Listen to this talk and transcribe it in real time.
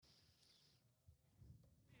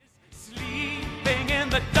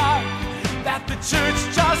the dark that the church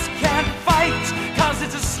just can't fight, 'cause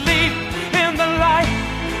it's asleep in the light.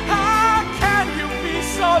 How can you be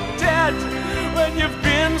so dead when you've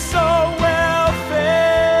been so well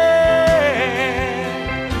fed?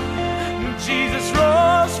 Jesus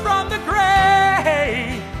rose from the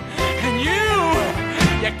grave, and you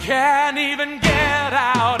can't even get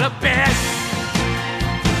out of bed.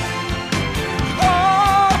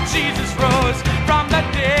 Oh, Jesus rose from the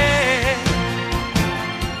dead.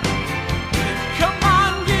 Come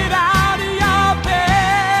on, get out of your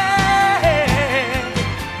bed.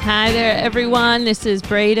 Hi there, everyone. This is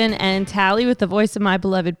Braden and Tally with the Voice of My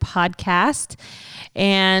Beloved podcast.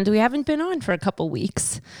 And we haven't been on for a couple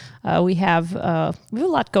weeks. We have a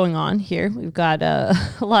lot going on here. We've got a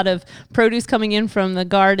lot of produce coming in from the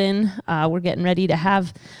garden. We're getting ready to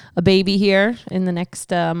have a baby here in the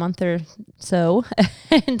next month or so.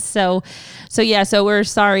 And so we're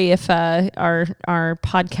sorry if our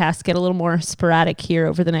podcasts get a little more sporadic here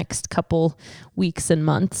over the next couple weeks and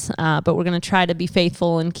months. But we're going to try to be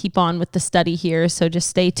faithful and keep on with the study here. So just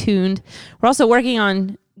stay tuned. We're also working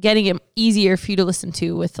on getting it easier for you to listen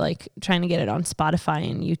to, with like trying to get it on Spotify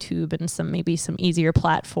and YouTube and some easier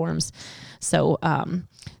platforms. So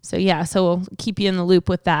we'll keep you in the loop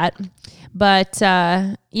with that. But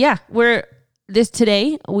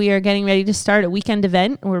today we are getting ready to start a weekend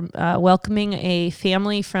event. We're welcoming a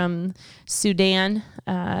family from Sudan,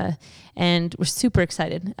 and we're super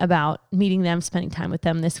excited about meeting them, spending time with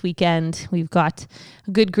them this weekend. We've got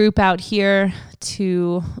a good group out here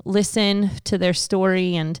to listen to their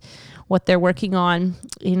story and what they're working on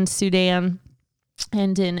in Sudan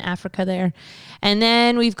and in Africa there. And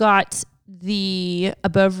then we've got the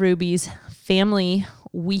Above Rubies family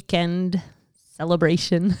weekend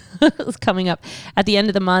celebration is coming up at the end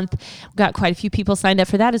of the month. We've got quite a few people signed up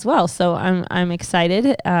for that as well. So I'm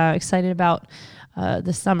excited about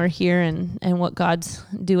the summer here and what God's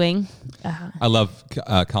doing. I love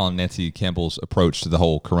Colin Nancy Campbell's approach to the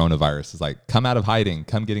whole coronavirus. It's like, come out of hiding,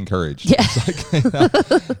 come get encouraged. Yeah.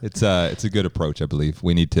 It's a good approach, I believe.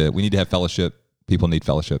 We need to have fellowship. People need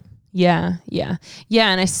fellowship. Yeah.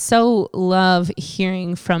 And I so love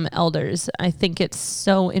hearing from elders. I think it's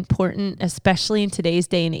so important, especially in today's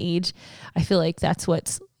day and age. I feel like that's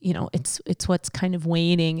what's, it's what's kind of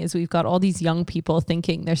waning, is we've got all these young people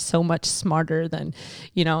thinking they're so much smarter than,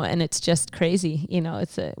 and it's just crazy.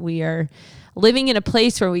 We are living in a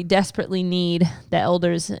place where we desperately need the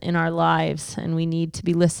elders in our lives, and we need to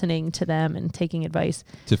be listening to them and taking advice.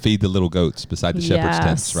 To feed the little goats beside the shepherd's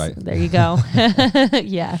tents, right? There you go.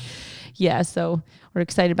 Yeah. So we're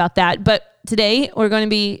excited about that. But today we're going to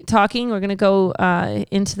be talking. We're going to go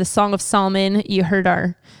into the Song of Solomon. You heard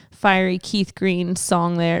our fiery Keith Green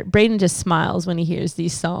song there. Braden just smiles when he hears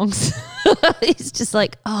these songs. He's just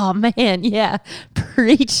like, oh man, yeah,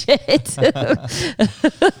 preach it.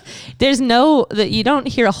 You don't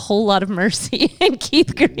hear a whole lot of mercy in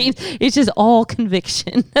Keith Green. It's just all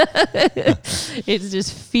conviction. It's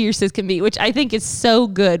just fierce as can be, which I think is so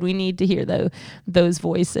good. We need to hear those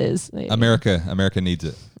voices. America needs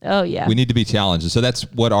it. Oh yeah. We need to be challenged. So that's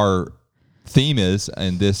what our theme is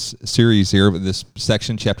in this series here, this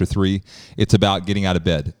section, chapter 3. It's about getting out of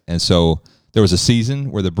bed. And so there was a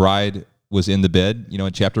season where the bride was in the bed.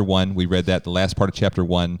 In chapter 1, we read that, the last part of chapter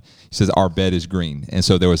 1, he says, our bed is green. And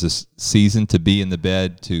so there was this season to be in the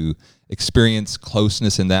bed, to experience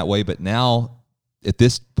closeness in that way. But now, at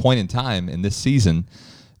this point in time, in this season,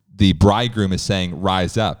 the bridegroom is saying,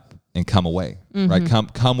 rise up and come away, right?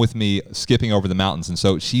 Come with me, skipping over the mountains. And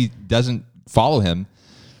so she doesn't follow him,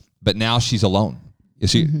 but now she's alone. You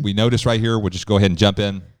see, we notice right here, we'll just go ahead and jump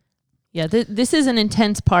in. Yeah, this is an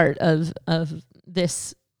intense part of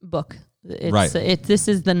this book. This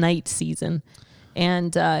is the night season,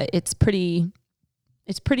 and it's pretty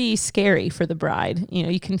scary for the bride.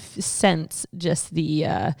 You can sense just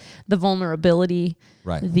the vulnerability.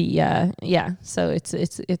 Right. So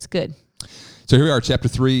it's good. So here we are, chapter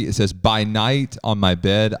 3. It says, by night on my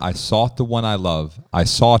bed, I sought the one I love. I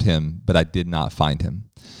sought him, but I did not find him.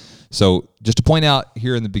 So just to point out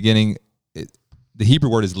here in the beginning, the Hebrew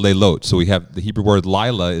word is leilot. So we have the Hebrew word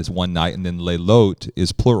Lila is one night, and then leilot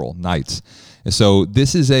is plural, nights. And so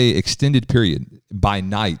this is a extended period. By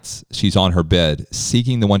nights, she's on her bed,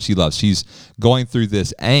 seeking the one she loves. She's going through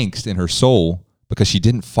this angst in her soul because she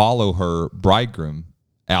didn't follow her bridegroom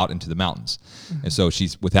out into the mountains. And so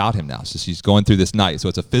she's without him now. So she's going through this night. So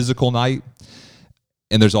it's a physical night,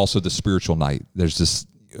 and there's also the spiritual night. There's this,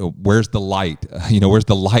 where's the light? Where's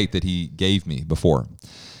the light that he gave me before?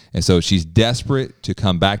 And so she's desperate to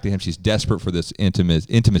come back to him. She's desperate for this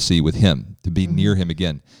intimacy with him, to be near him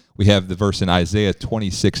again. We have the verse in Isaiah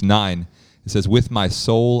 26:9 It says, with my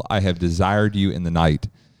soul I have desired you in the night.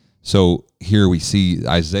 So here we see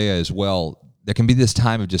Isaiah as well. There can be this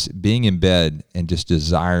time of just being in bed and just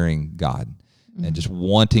desiring God and just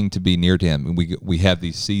wanting to be near to him. And we have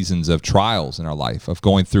these seasons of trials in our life, of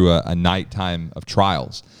going through a nighttime of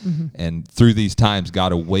trials. And through these times,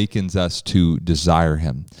 God awakens us to desire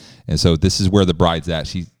him. And so this is where the bride's at.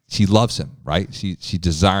 She loves him, right? She's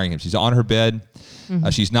desiring him. She's on her bed.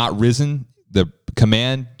 She's not risen. The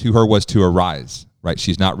command to her was to arise, right?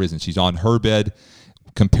 She's not risen. She's on her bed.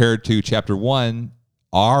 Compared to chapter 1,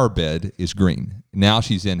 our bed is green. Now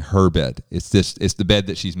she's in her bed. It's the bed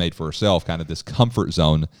that she's made for herself, kind of this comfort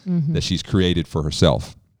zone that she's created for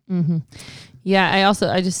herself. Yeah,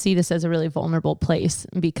 I just see this as a really vulnerable place,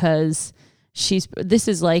 because this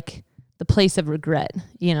is like the place of regret.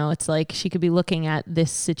 You know, it's like she could be looking at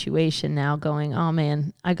this situation now going, oh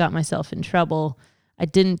man, I got myself in trouble. I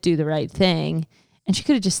didn't do the right thing. And she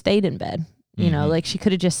could have just stayed in bed. You know, like she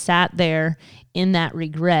could have just sat there in that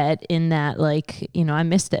regret, in that, like, you know, I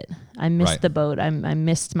missed it. I missed the boat. I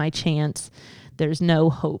missed my chance. There's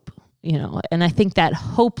no hope, you know. And I think that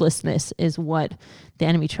hopelessness is what the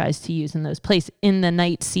enemy tries to use in those places. In the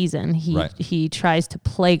night season, he tries to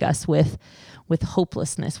plague us with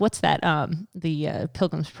hopelessness. What's that? The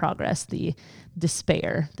Pilgrim's Progress, the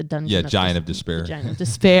despair, the dungeon. Yeah, Giant of Despair. Giant of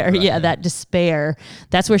Despair. Yeah, that despair.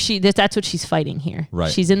 That's where that's what she's fighting here. Right.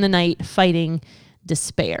 She's in the night fighting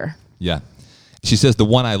despair. Yeah. She says, the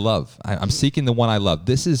one I love. I'm seeking the one I love.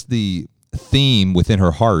 This is the theme within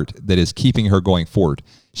her heart that is keeping her going forward.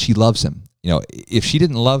 She loves him. You know, if she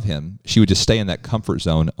didn't love him, she would just stay in that comfort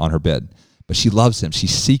zone on her bed. But she loves him.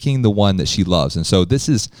 She's seeking the one that she loves. And so this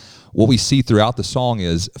is what we see throughout the song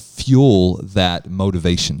is fuel that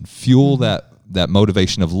motivation. Fuel that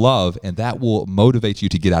motivation of love, and that will motivate you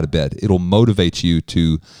to get out of bed. It'll motivate you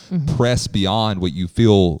to press beyond what you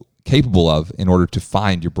feel capable of in order to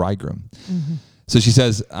find your bridegroom. So she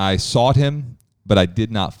says, I sought him, but I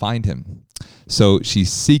did not find him. So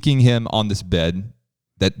she's seeking him on this bed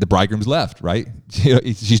that the bridegroom's left, right?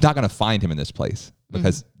 She's not going to find him in this place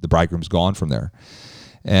because the bridegroom's gone from there.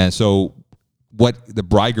 And so what the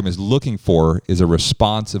bridegroom is looking for is a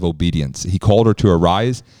response of obedience. He called her to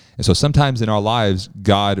arise. And so sometimes in our lives,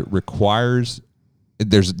 God requires,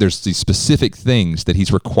 there's these specific things that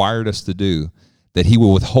he's required us to do, that he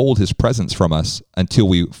will withhold his presence from us until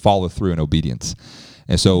we follow through in obedience.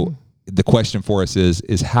 And so the question for us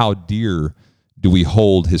is how dear do we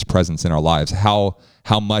hold his presence in our lives? How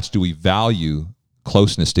much do we value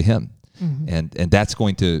closeness to him? And that's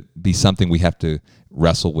going to be something we have to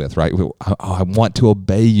wrestle with, right? I want to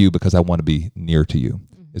obey you because I want to be near to you,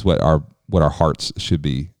 is what our hearts should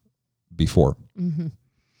be before. Then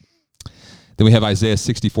we have Isaiah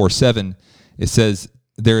 64:7. It says,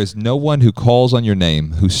 there is no one who calls on your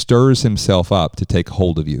name, who stirs himself up to take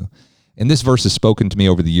hold of you. And this verse has spoken to me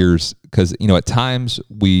over the years because, you know, at times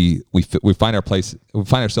we find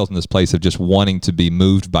ourselves in this place of just wanting to be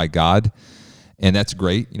moved by God. And that's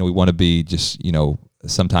great. You know, we want to be just, you know,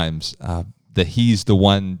 sometimes that he's the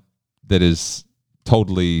one that is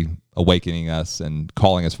totally awakening us and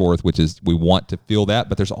calling us forth, which is we want to feel that.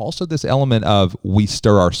 But there's also this element of we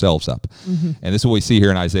stir ourselves up. And this is what we see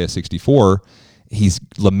here in Isaiah 64.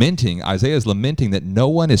 Isaiah is lamenting that no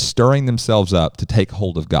one is stirring themselves up to take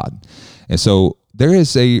hold of God. And so there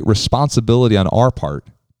is a responsibility on our part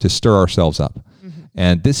to stir ourselves up.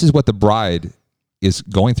 And this is what the bride is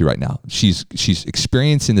going through right now. She's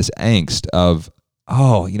experiencing this angst of,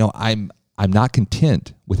 oh, you know, I'm not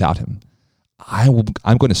content without him.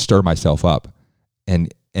 I'm going to stir myself up.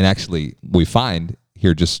 And actually we find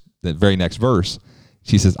here just the very next verse,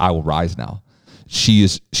 she says, I will rise now.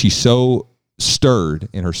 She's so stirred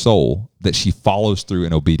in her soul that she follows through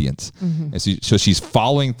in obedience. And so she's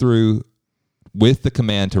following through with the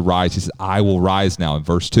command to rise. She says, I will rise now in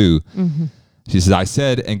verse 2. She says, I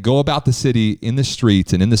said, and go about the city in the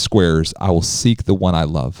streets and in the squares. I will seek the one I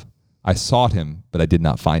love. I sought him, but I did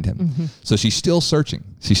not find him. So she's still searching.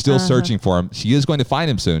 She's still searching for him. She is going to find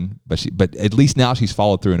him soon, but at least now she's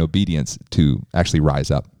followed through in obedience to actually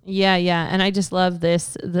rise up. Yeah. And I just love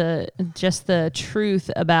this, the truth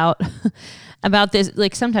about this.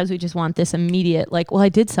 Like sometimes we just want this immediate, like, well, I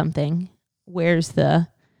did something. Where's the,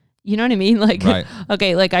 you know what I mean? Like, right.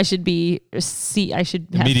 Okay, like I should have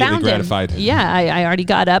found gratified. Him. Yeah, I already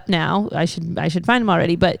got up now. I should find him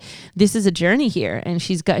already. But this is a journey here, and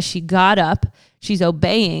she got up, she's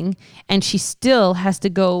obeying, and she still has to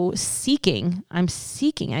go seeking. I'm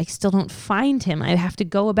seeking. I still don't find him. I have to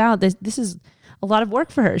go about this. This is a lot of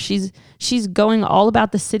work for her. She's going all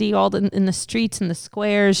about the city, in the streets and the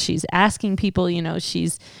squares. She's asking people,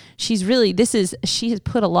 she's really, she has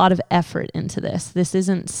put a lot of effort into this. This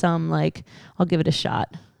isn't some like, I'll give it a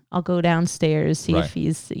shot. I'll go downstairs, see if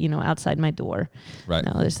he's, outside my door. Right.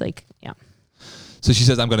 No, there's like, yeah. So she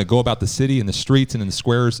says, I'm going to go about the city and the streets and in the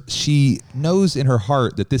squares. She knows in her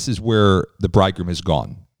heart that this is where the bridegroom has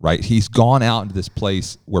gone, right? He's gone out into this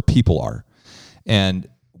place where people are. And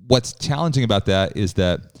what's challenging about that is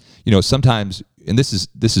that, sometimes, and this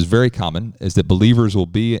is very common, is that believers will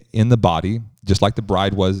be in the body, just like the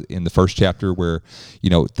bride was in the first chapter where,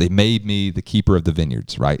 they made me the keeper of the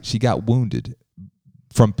vineyards, right? She got wounded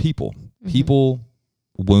from people. People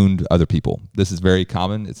wound other people. This is very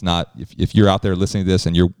common. It's not, if you're out there listening to this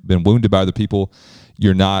and you've been wounded by other people,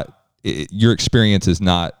 your experience is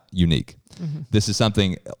not unique. This is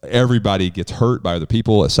something, everybody gets hurt by other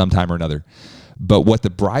people at some time or another. But what the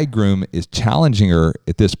bridegroom is challenging her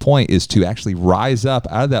at this point is to actually rise up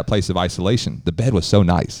out of that place of isolation. The bed was so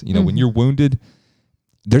nice. When you're wounded,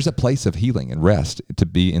 there's a place of healing and rest to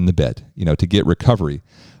be in the bed, to get recovery.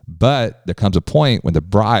 But there comes a point when the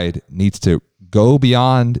bride needs to go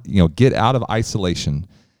beyond, get out of isolation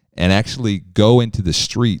and actually go into the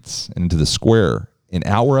streets and into the square and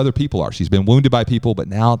out where other people are. She's been wounded by people, but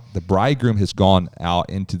now the bridegroom has gone out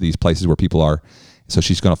into these places where people are. So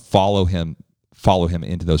she's going to follow him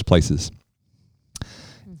into those places.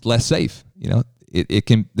 Less safe,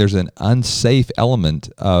 there's an unsafe element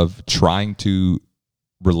of trying to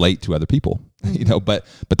relate to other people, but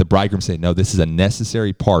the bridegroom said, no, this is a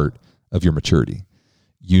necessary part of your maturity.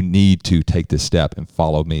 You need to take this step and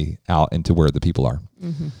follow me out into where the people are.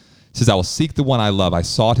 It says, I will seek the one I love. I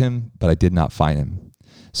sought him, but I did not find him.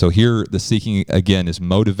 So here the seeking again is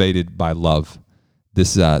motivated by love.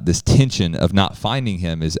 This tension of not finding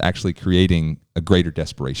him is actually creating a greater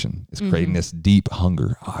desperation. It's creating this deep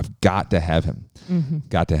hunger. Oh, I've got to have him.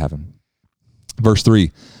 Got to have him. Verse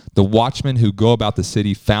 3, the watchmen who go about the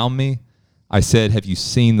city found me. I said, have you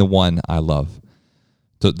seen the one I love?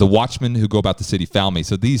 The watchmen who go about the city found me.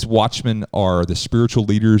 So these watchmen are the spiritual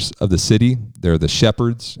leaders of the city. They're the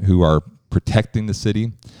shepherds who are protecting the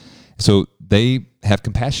city. So they have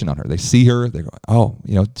compassion on her. They see her. They go, oh,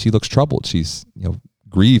 she looks troubled. She's,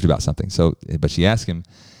 grieved about something. So, but she asked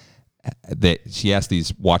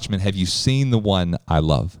these watchmen, have you seen the one I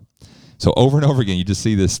love? So over and over again, you just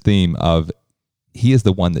see this theme of he is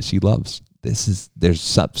the one that she loves. There's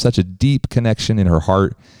such a deep connection in her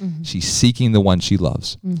heart. She's seeking the one she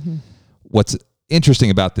loves. What's interesting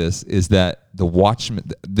about this is that the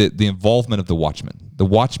watchman, the involvement of the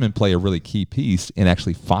watchmen play a really key piece in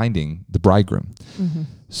actually finding the bridegroom.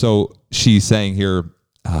 So she's saying here,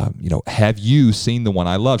 have you seen the one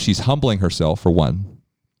I love? She's humbling herself for one.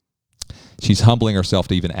 She's humbling herself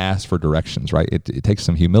to even ask for directions, right? It takes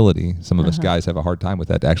some humility. Some of us guys have a hard time with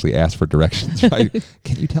that, to actually ask for directions, right?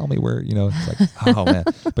 Can you tell me where, it's like, oh man.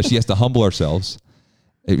 But she has to humble herself.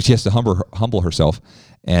 She has to humble herself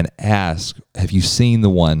and ask, have you seen the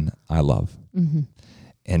one I love?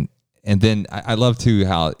 And then I love too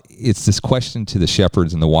how it's this question to the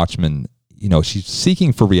shepherds and the watchmen. She's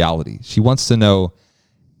seeking for reality. She wants to know,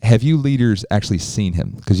 have you leaders actually seen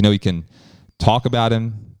him? Because you can talk about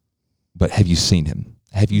him, but have you seen him?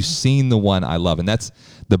 Have you seen the one I love? And that's,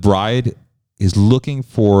 the bride is looking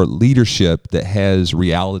for leadership that has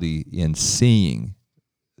reality in seeing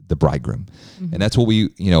the bridegroom. And that's what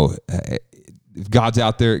if God's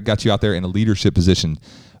got you out there in a leadership position,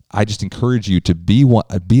 I just encourage you to be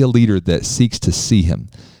a leader that seeks to see him,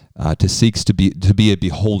 to be a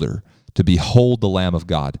beholder, to behold the Lamb of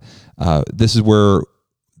God. This is where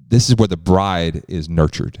the bride is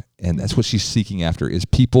nurtured. And that's what she's seeking after, is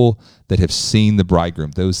people that have seen the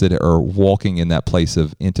bridegroom, those that are walking in that place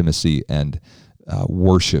of intimacy and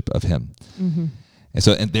worship of him.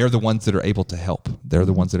 And they're the ones that are able to help. They're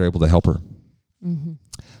the ones that are able to help her.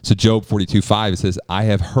 So Job 42:5, it says, I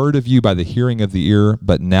have heard of you by the hearing of the ear,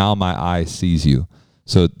 but now my eye sees you.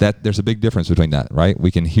 So that there's a big difference between that, right?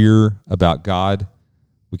 We can hear about God,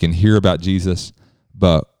 we can hear about Jesus,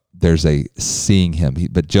 but there's a seeing him.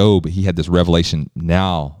 But Job, he had this revelation,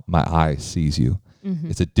 now my eye sees you.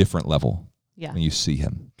 It's a different level when you see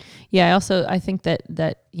him. Yeah, I think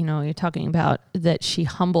that you're talking about that she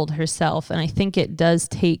humbled herself, and I think it does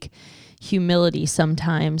take humility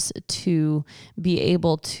sometimes to be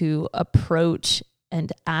able to approach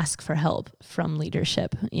and ask for help from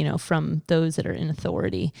leadership, from those that are in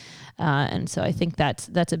authority. And so I think that's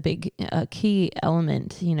a big key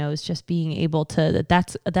element, is just being able to,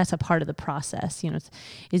 that's a part of the process,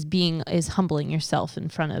 is humbling yourself in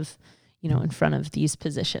front of, in front of these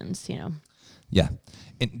positions, Yeah.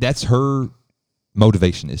 And that's her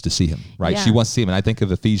motivation is to see him, right? Yeah. She wants to see him. And I think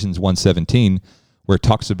of Ephesians 1:17, where it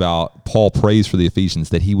talks about Paul prays for the Ephesians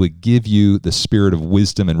that he would give you the spirit of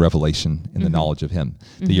wisdom and revelation in the knowledge of him,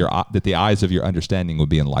 that the eyes of your understanding would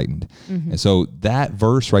be enlightened. And so that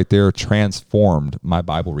verse right there transformed my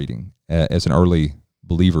Bible reading as an early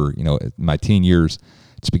believer, in my teen years.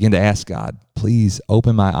 Just begin to ask God, please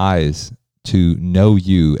open my eyes to know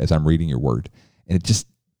you as I'm reading your word. And it just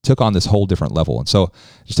took on this whole different level. And so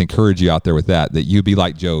just encourage you out there with that you'd be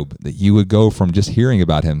like Job, that you would go from just hearing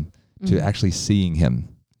about him to actually seeing him,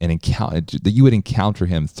 and that you would encounter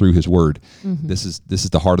him through his word. This is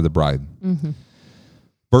the heart of the bride.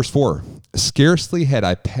 Verse 4, scarcely had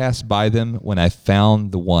I passed by them when I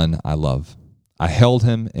found the one I love. I held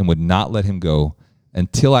him and would not let him go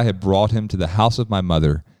until I had brought him to the house of my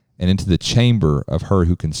mother and into the chamber of her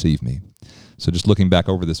who conceived me. So just looking back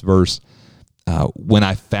over this verse, when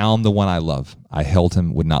I found the one I love, I held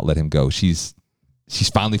him, would not let him go. She's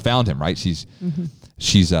finally found him, right? She's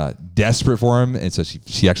desperate for him, and so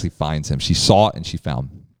she actually finds him. She sought and she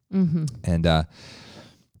found. And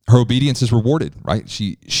her obedience is rewarded, right?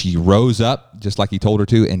 She rose up just like he told her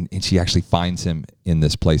to, and she actually finds him in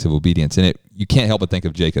this place of obedience. And you can't help but think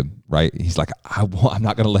of Jacob, right? He's like, I'm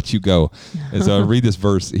not going to let you go. And so I read this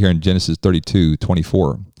verse here in Genesis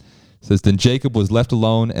 32:24. It says, then Jacob was left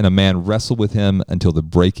alone, and a man wrestled with him until the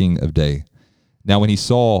breaking of day. Now when he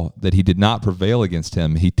saw that he did not prevail against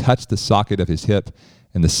him, he touched the socket of his hip,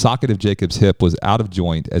 and the socket of Jacob's hip was out of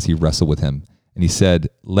joint as he wrestled with him. And he said,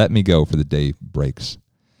 let me go, for the day breaks.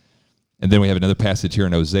 And then we have another passage here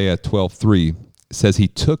in Hosea 12:3. It says, he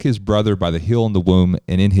took his brother by the heel in the womb,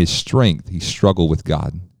 and in his strength he struggled with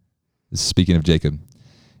God. This is speaking of Jacob.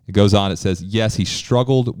 It goes on, it says, yes, he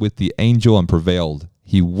struggled with the angel and prevailed.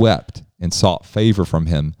 He wept and sought favor from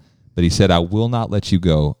him, but he said, I will not let you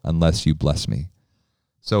go unless you bless me.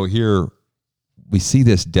 So here we see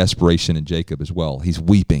this desperation in Jacob as well. He's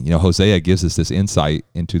weeping. Hosea gives us this insight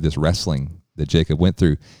into this wrestling that Jacob went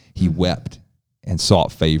through. He wept and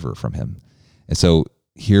sought favor from him. And so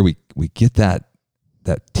here we get that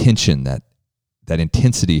tension, that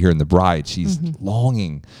intensity here in the bride. She's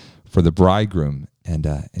longing for the bridegroom, and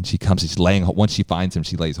she comes. Once she finds him,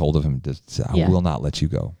 she lays hold of him and says, I will not let you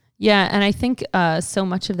go. Yeah, and I think so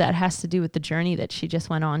much of that has to do with the journey that she just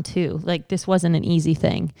went on too. Like, this wasn't an easy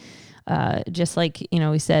thing. Just like,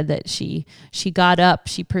 we said that she got up,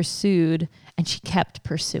 she pursued, and she kept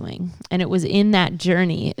pursuing. And it was in that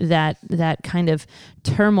journey, that kind of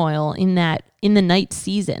turmoil in the night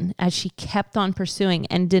season, as she kept on pursuing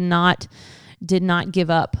and did not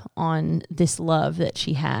give up on this love that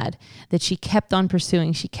she had, that she kept on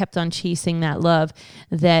pursuing, she kept on chasing that love,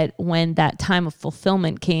 that when that time of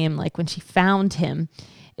fulfillment came, like when she found him,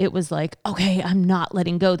 it was like, okay, I'm not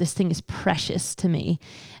letting go. This thing is precious to me.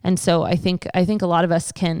 And so I think a lot of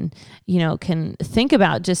us can think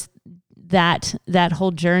about just that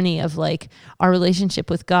whole journey of like our relationship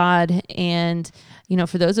with God. And,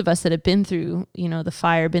 for those of us that have been through, the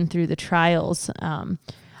fire, been through the trials,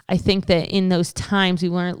 I think that in those times we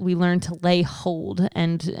learn to lay hold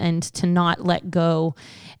and to not let go,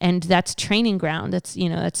 and that's training ground.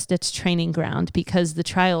 That's training ground, because the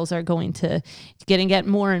trials are going to get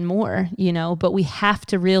more and more. But we have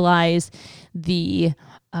to realize the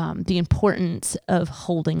importance of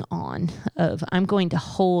holding on. I'm going to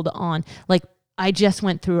hold on. Like, I just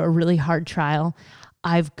went through a really hard trial.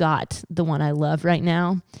 I've got the one I love right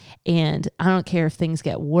now, and I don't care if things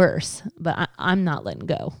get worse, but I'm not letting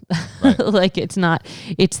go. Right. Like,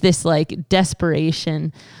 it's this like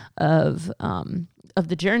desperation of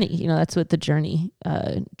the journey. That's what the journey,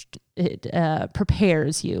 it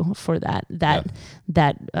prepares you for that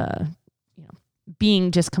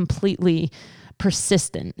being just completely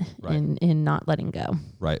persistent in not letting go.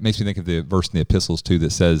 Right. It makes me think of the verse in the epistles too that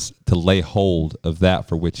says to lay hold of that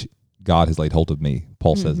for which God has laid hold of me.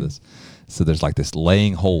 Paul says this. So there's like this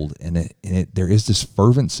laying hold, and there is this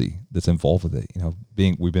fervency that's involved with it.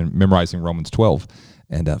 We've been memorizing Romans 12,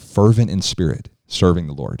 and fervent in spirit, serving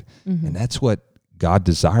the Lord. And that's what God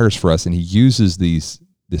desires for us. And he uses this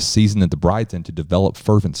season that the bride's in to develop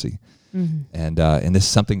fervency. And this is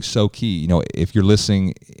something so key. If you're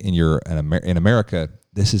listening in America,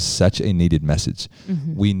 this is such a needed message.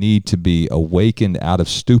 We need to be awakened out of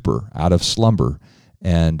stupor, out of slumber,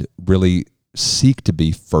 and really seek to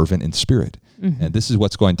be fervent in spirit. And this is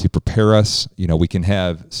what's going to prepare us. We can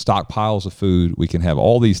have stockpiles of food, we can have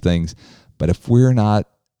all these things, but if we're not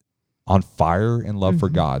on fire in love for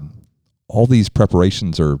God, all these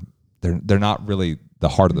preparations they're not really the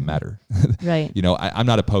heart of the matter. Right. I'm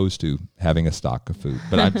not opposed to having a stock of food,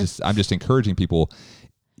 but I'm just encouraging people,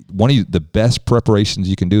 the best preparations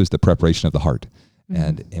you can do is the preparation of the heart.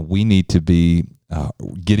 And we need to be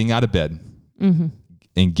getting out of bed,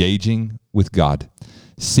 engaging with God,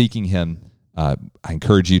 seeking him. I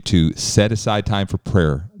encourage you to set aside time for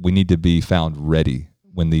prayer. We need to be found ready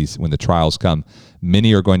when the trials come.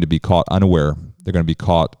 Many are going to be caught unaware. They're going to be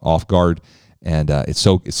caught off guard. And it's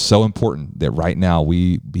so important that right now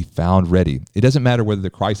we be found ready. It doesn't matter whether the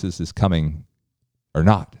crisis is coming or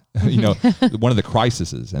not. One of the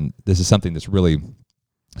crises, and this is something that's really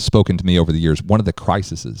spoken to me over the years, one of the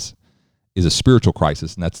crises is a spiritual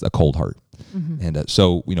crisis, and that's a cold heart. And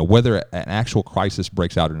so whether an actual crisis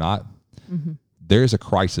breaks out or not, there's a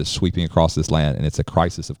crisis sweeping across this land, and it's a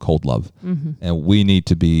crisis of cold love. And we need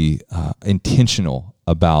to be intentional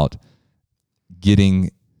about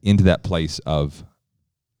getting into that place of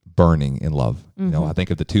burning in love. I think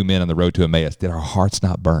of the two men on the road to Emmaus. Did our hearts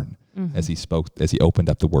not burn as he opened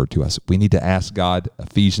up the word to us? We need to ask God,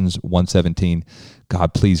 Ephesians 1:17,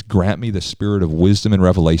 God, please grant me the spirit of wisdom and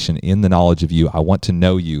revelation in the knowledge of you. I want to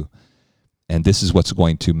know you. And this is what's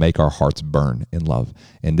going to make our hearts burn in love.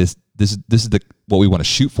 And this is what we want to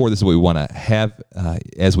shoot for. This is what we want to have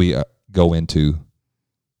as we go into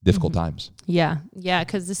difficult times. Yeah,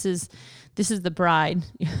 because this is the bride.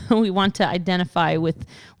 We want to identify with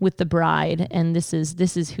the bride, and this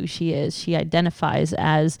is who she is. She identifies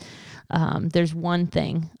as there's one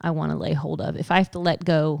thing I want to lay hold of. If I have to let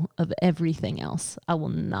go of everything else, I will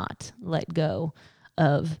not let go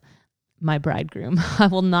of my bridegroom. I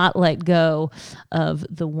will not let go of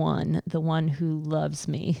the one who loves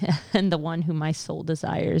me and the one who my soul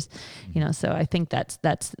desires. So I think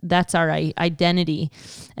that's our identity.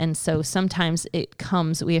 And so sometimes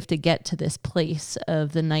we have to get to this place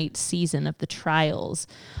of the night season of the trials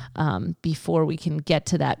before we can get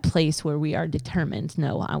to that place where we are determined,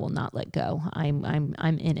 no, I will not let go. I'm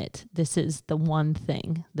in it. This is the one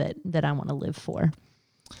thing that I want to live for.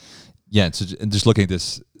 Yeah. And so just looking at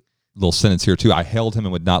this little sentence here too, I held him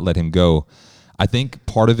and would not let him go. I think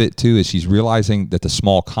part of it too is she's realizing that the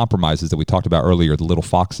small compromises that we talked about earlier, the little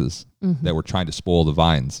foxes that were trying to spoil the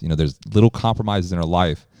vines, there's little compromises in her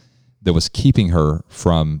life that was keeping her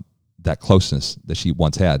from that closeness that she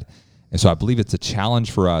once had. And so I believe it's a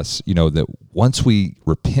challenge for us, that once we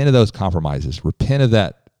repent of those compromises, repent of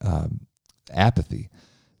that apathy,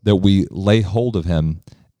 that we lay hold of him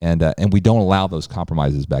and we don't allow those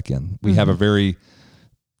compromises back in. We have a very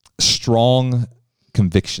strong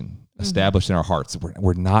conviction established in our hearts.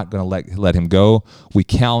 We're not going to let him go. We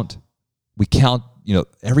count,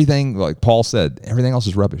 everything, like Paul said, everything else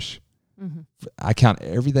is rubbish. I count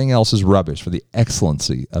everything else as rubbish for the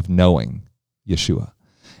excellency of knowing Yeshua.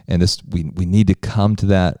 And this, we need to come to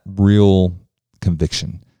that real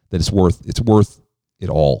conviction that it's worth it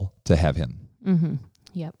all to have him.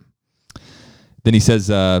 Yep. Then he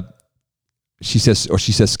says, she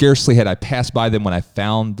says, scarcely had I passed by them when I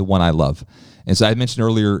found the one I love. And so I mentioned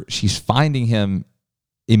earlier, she's finding him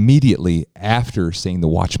immediately after seeing the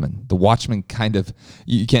watchman. The watchman kind of,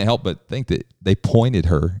 you can't help but think that they pointed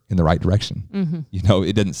her in the right direction.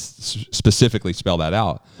 It doesn't specifically spell that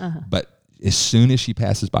out, but as soon as she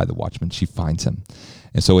passes by the watchman, she finds him.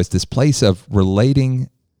 And so it's this place of relating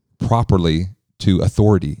properly to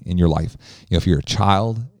authority in your life. If you're a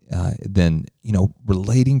child, then,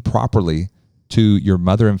 relating properly to your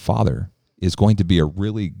mother and father is going to be a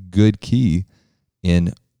really good key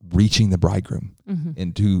in reaching the bridegroom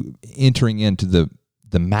and to entering into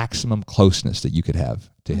the maximum closeness that you could have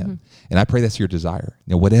to him. And I pray that's your desire.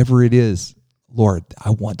 Whatever it is, Lord, I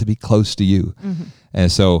want to be close to you.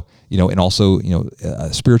 And so, and also,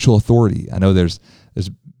 spiritual authority. I know there's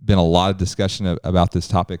been a lot of discussion about this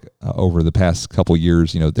topic over the past couple of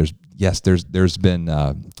years. There's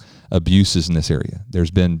been abuses in this area.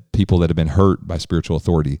 There's been people that have been hurt by spiritual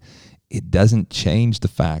authority. It doesn't change the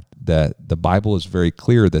fact that the Bible is very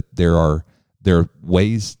clear that there are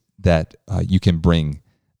ways that you can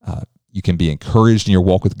be encouraged in your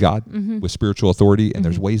walk with God with spiritual authority, and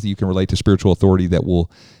there's ways that you can relate to spiritual authority that will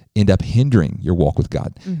end up hindering your walk with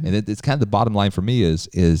God. And it's kind of the bottom line for me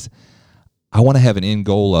is I want to have an end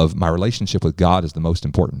goal of my relationship with God is the most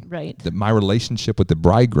important. Right. That my relationship with the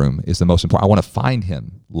bridegroom is the most important. I want to find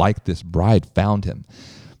him like this bride found him.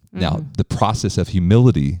 Now, the process of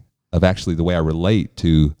humility, of actually the way I relate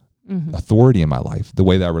to authority in my life, the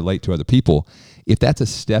way that I relate to other people, if that's a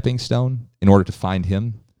stepping stone in order to find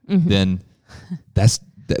him, then that's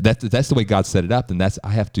the way God set it up. Then I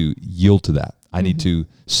have to yield to that. I need to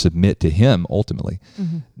submit to him ultimately.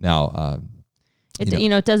 Now,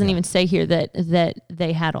 it doesn't even say here that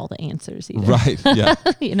they had all the answers either. Right. Yeah.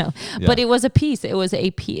 But it was a piece. It was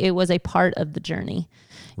a part of the journey.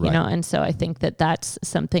 you Right. know, and so I think that that's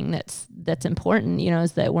something that's important, you know,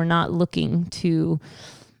 is that we're not looking to,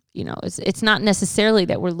 you know, it's not necessarily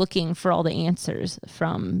that we're looking for all the answers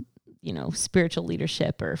from, you know, spiritual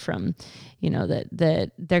leadership or from, you know, that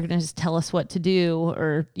they're going to just tell us what to do,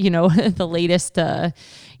 or, you know, the latest,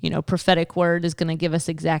 you know, prophetic word is going to give us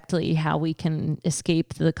exactly how we can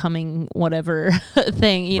escape the coming whatever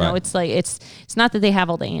thing, you know. Right. It's like, it's not that they have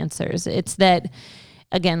all the answers. It's that,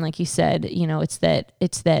 again, like you said, you know, it's that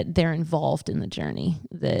they're involved in the journey,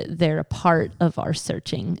 that they're a part of our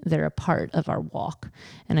searching, they're a part of our walk.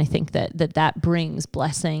 And I think that brings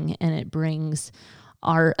blessing, and it brings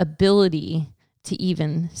our ability to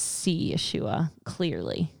even see Yeshua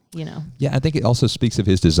clearly, you know. Yeah, I think it also speaks of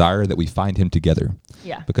his desire that we find him together.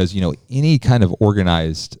 Yeah. Because, you know, any kind of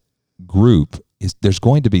organized group there's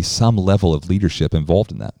going to be some level of leadership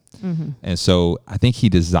involved in that. Mm-hmm. And so I think he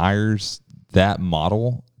desires that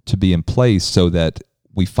model to be in place so that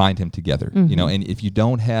we find him together. Mm-hmm. You know, and if you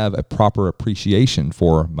don't have a proper appreciation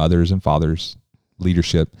for mothers and fathers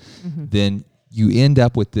leadership, Mm-hmm. then you end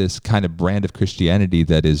up with this kind of brand of Christianity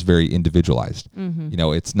that is very individualized. Mm-hmm. You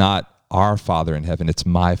know, it's not our Father in heaven, it's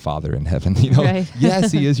my Father in heaven. You know, Right.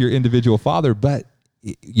 yes, he is your individual Father, but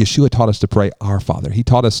Yeshua taught us to pray our Father. He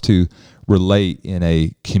taught us to relate in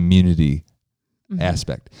a community Mm-hmm.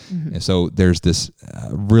 aspect. Mm-hmm. And so there's this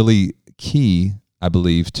really key, I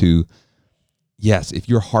believe, to, yes, if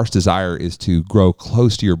your heart's desire is to grow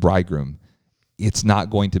close to your bridegroom, it's not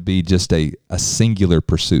going to be just a singular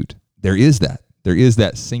pursuit. There is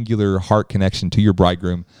that singular heart connection to your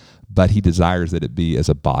bridegroom, but he desires that it be as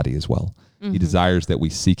a body as well. Mm-hmm. He desires that we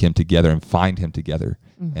seek him together and find him together.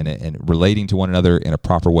 Mm-hmm. And relating to one another in a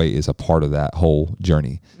proper way is a part of that whole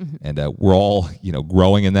journey. Mm-hmm. And we're all, you know,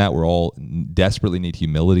 growing in that. We're all desperately need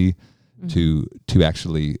humility Mm-hmm. to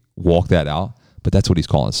actually walk that out. But that's what he's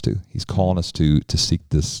calling us to. He's calling us to seek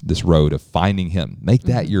this road of finding him. Make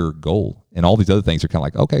that Mm-hmm. your goal. And all these other things are kind of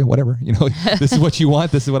like, okay, whatever. You know, this is what you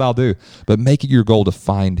want. This is what I'll do. But make it your goal to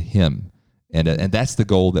find him. And that's the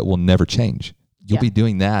goal that will never change. You'll Yeah. be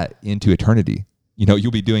doing that into eternity. You know,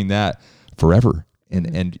 you'll be doing that forever. And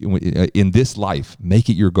in this life, make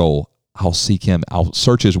it your goal. I'll seek him. I'll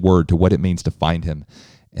search his word to what it means to find him.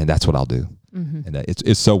 And that's what I'll do. Mm-hmm. And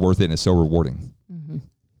it's so worth it, and it's so rewarding. Mm-hmm.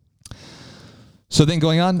 So then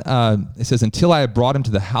going on, it says, until I had brought him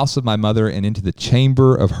to the house of my mother and into the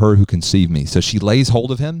chamber of her who conceived me. So she lays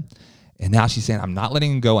hold of him, and now she's saying, I'm not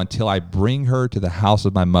letting him go until I bring her to the house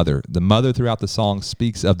of my mother. The mother throughout the song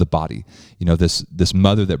speaks of the body. You know, this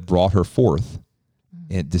mother that brought her forth.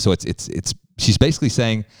 And so it's she's basically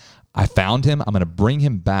saying, I found him. I'm going to bring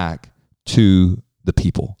him back to the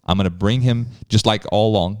people. I'm going to bring him, just like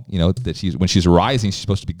all along, you know, that when she's rising, she's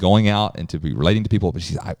supposed to be going out and to be relating to people. But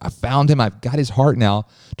I found him. I've got his heart now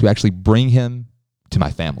to actually bring him to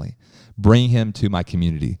my family, bring him to my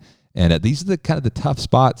community. And these are the kind of the tough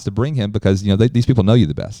spots to bring him, because, you know, these people know you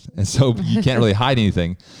the best. And so you can't really hide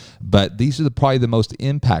anything. But these are probably the most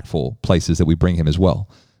impactful places that we bring him as well.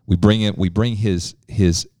 We bring his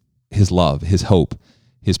love, his hope,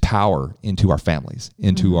 his power into our families,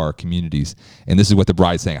 into our communities. And this is what the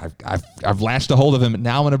bride's saying. I've latched a hold of him.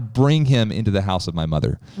 Now I'm going to bring him into the house of my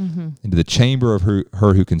mother, into the chamber of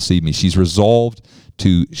her who conceived me. She's resolved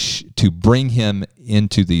to bring him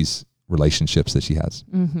into these relationships that she has.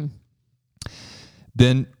 Mm-hmm.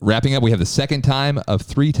 Then wrapping up, we have the second time of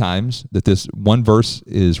 3 times that this one verse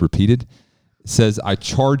is repeated. It says, I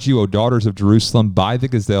charge you, O daughters of Jerusalem, by the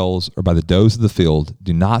gazelles or by the does of the field,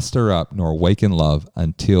 do not stir up nor awaken love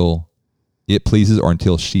until it pleases or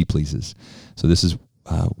until she pleases. So this is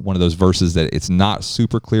one of those verses that it's not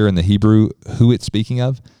super clear in the Hebrew who it's speaking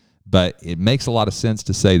of, but it makes a lot of sense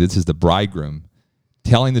to say this is the bridegroom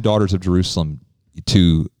telling the daughters of Jerusalem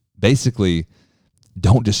to basically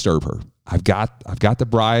don't disturb her. I've got the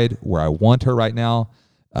bride where I want her right now.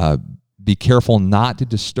 Be careful not to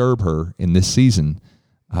disturb her in this season.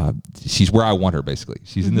 She's where I want her, basically.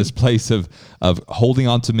 She's in this place of holding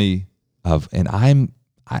on to me, and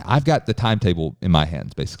I've got the timetable in my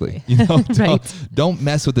hands, basically. You know, Right. don't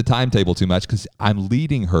mess with the timetable too much, because I'm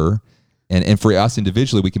leading her, and for us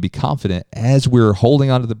individually, we can be confident as we're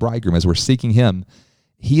holding on to the bridegroom, as we're seeking him.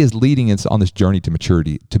 He is leading us on this journey to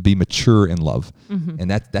maturity, to be mature in love,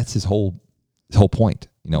 and that's his whole point.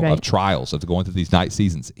 You know, Right. of trials, of going through these night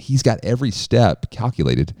seasons. He's got every step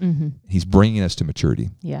calculated. He's bringing us to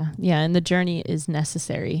maturity. Yeah. And the journey is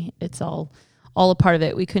necessary. It's all a part of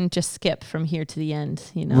it. We couldn't just skip from here to the end,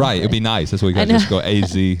 you know. Right. It'd be nice. That's what we got to just go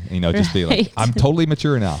AZ, you know, just be like, Right. I'm totally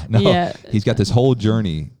mature now. No, Yeah. he's got this whole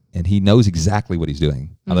journey and he knows exactly what he's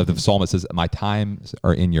doing. I love the psalmist says, my times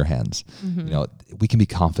are in your hands. We can be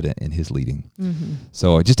confident in his leading.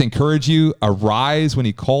 So I just encourage you, arise when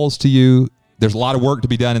he calls to you. There's a lot of work to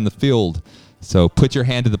be done in the field. So put your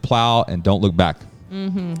hand to the plow and don't look back.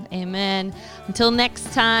 Amen. Until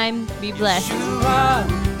next time, be blessed.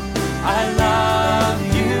 Yeshua.